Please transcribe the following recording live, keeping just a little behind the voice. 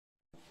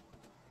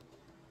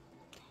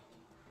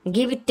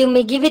Give it to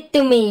me, give it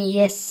to me.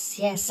 Yes,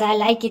 yes, I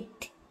like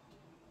it.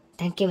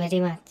 Thank you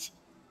very much.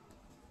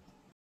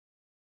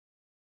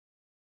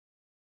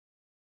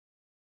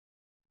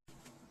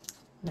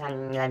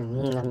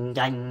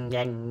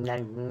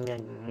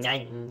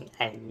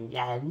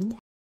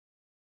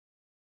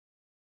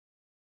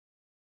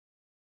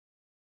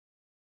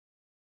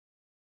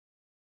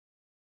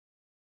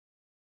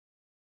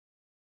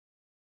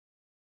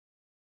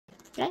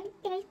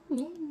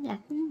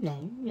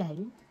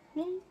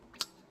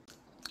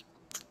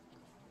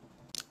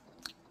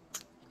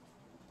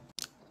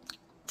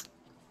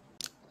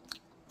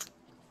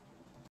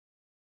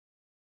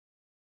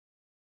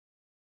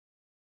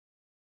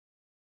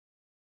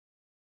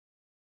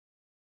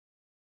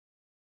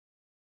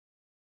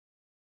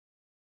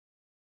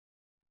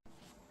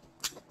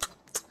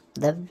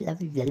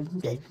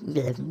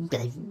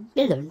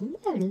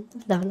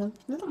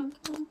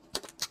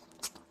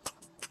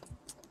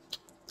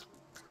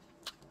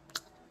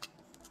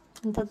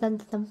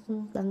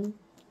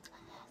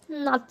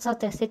 Not so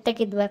tasty.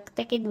 Take it back.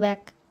 Take it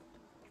back.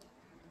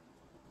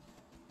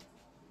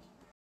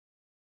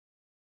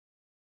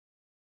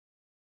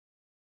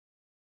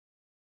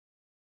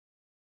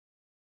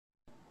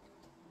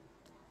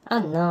 Oh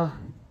no.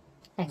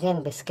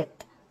 Again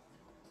biscuit.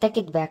 Take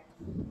it back.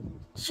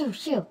 Shoo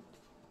shoo.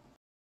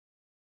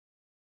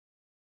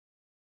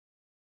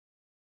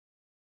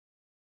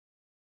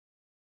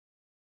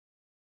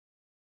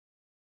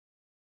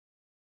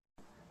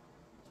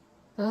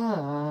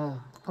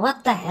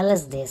 What the hell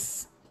is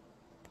this?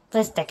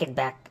 Please take it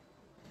back.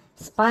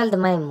 Spoiled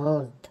my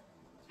mood.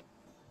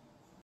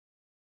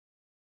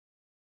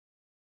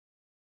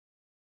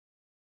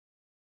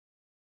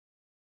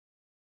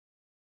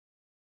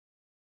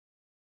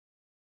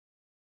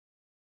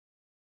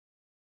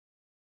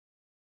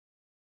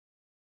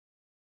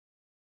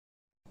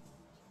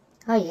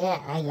 Oh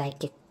yeah, I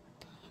like it.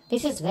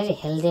 This is very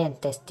healthy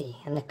and tasty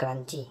and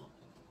crunchy.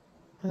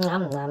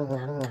 Nom nom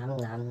nom nom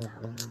nom nom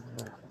nom nom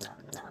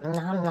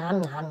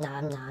nom nom nom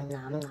nom nom nom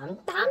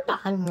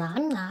nom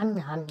nom nom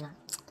nom nom.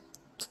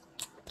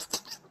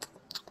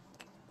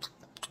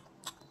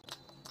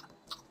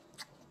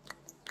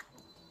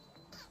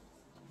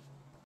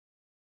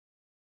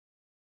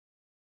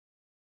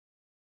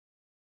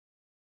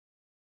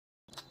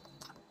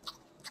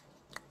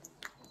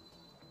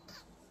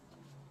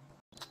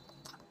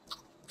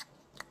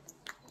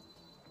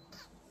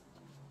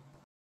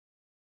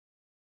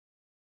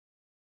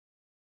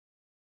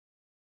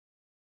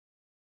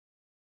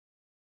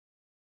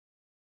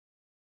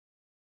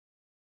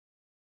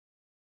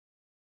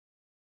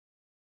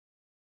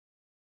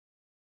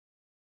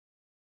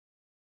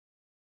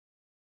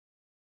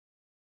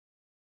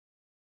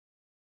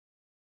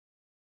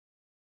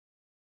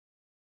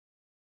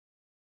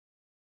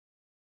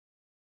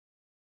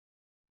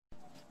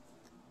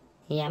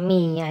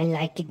 Yummy, I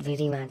like it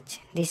very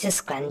much. This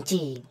is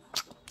crunchy.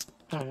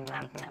 Nom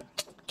nom nom.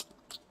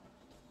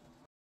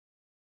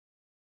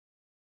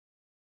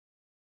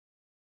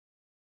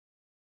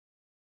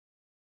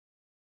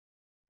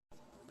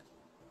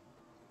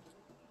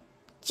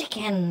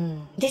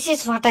 Chicken. This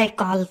is what I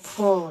call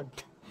food.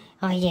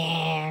 Oh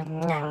yeah.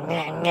 Nom,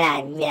 nom,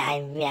 nom,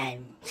 nom,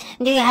 nom.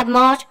 Do you have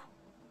more?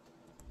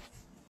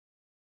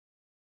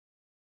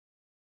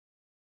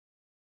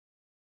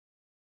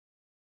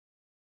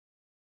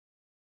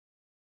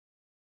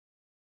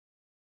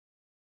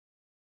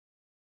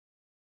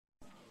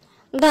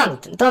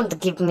 Don't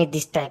give me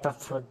this type of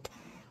food.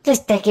 Please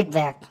take it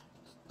back.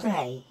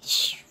 Right.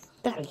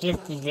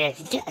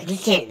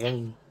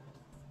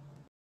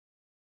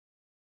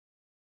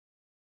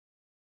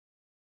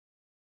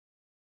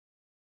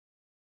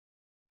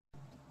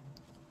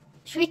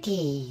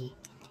 Sweetie.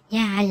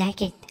 Yeah, I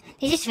like it.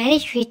 This is very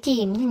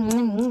sweetie.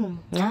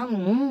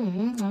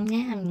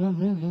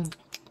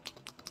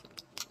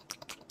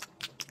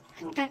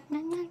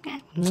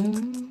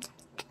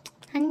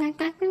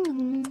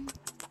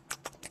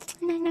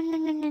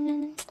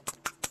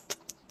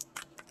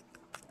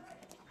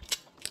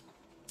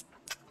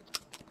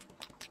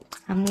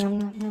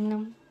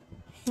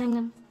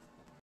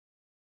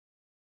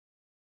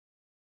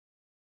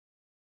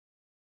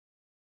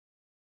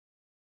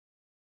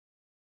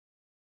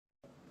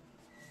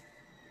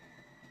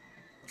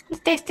 The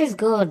taste is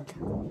good.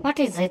 What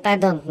is it? I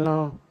don't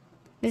know.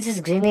 This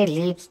is greeny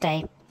leaves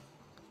type.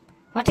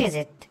 What is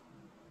it?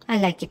 I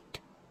like it.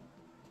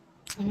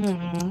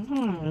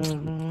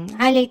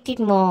 I'll eat it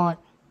more.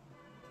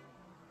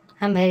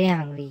 I'm very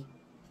hungry.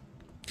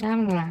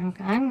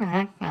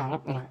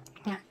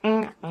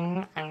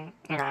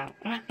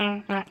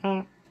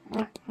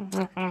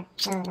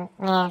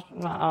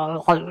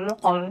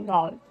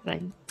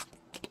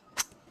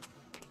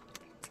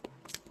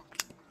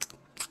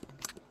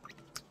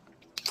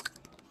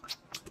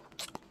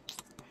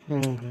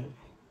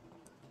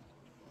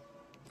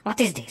 What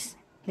is this?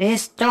 This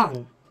is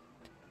stone.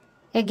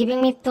 You're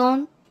giving me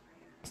stone?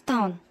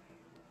 Stone.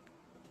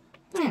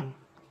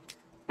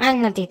 I'll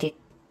not eat it.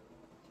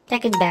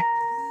 Take it back.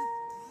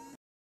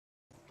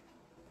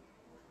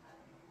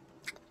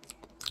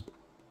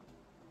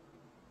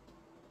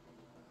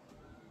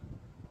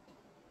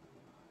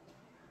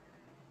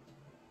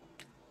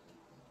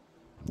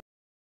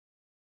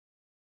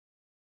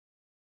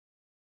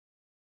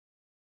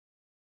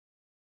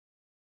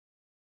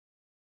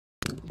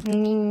 I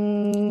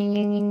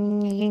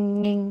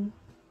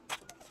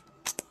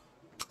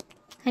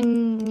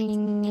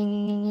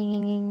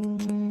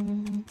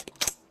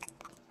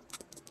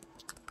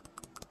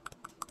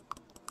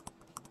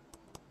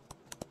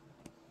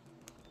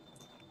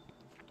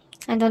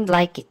don't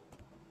like it.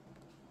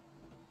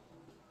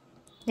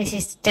 This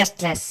is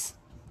just less.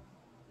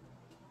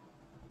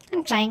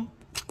 I'm trying.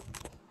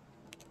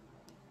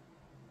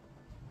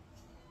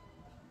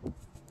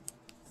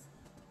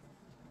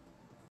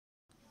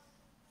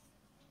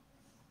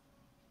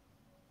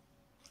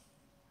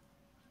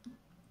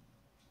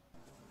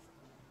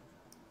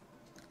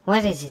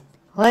 Where is it?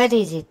 Where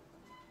is it?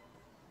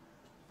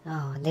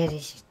 Oh, there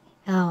is it.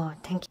 Oh,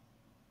 thank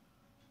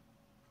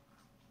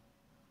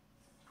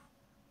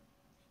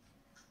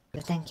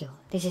you. Thank you.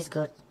 This is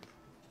good.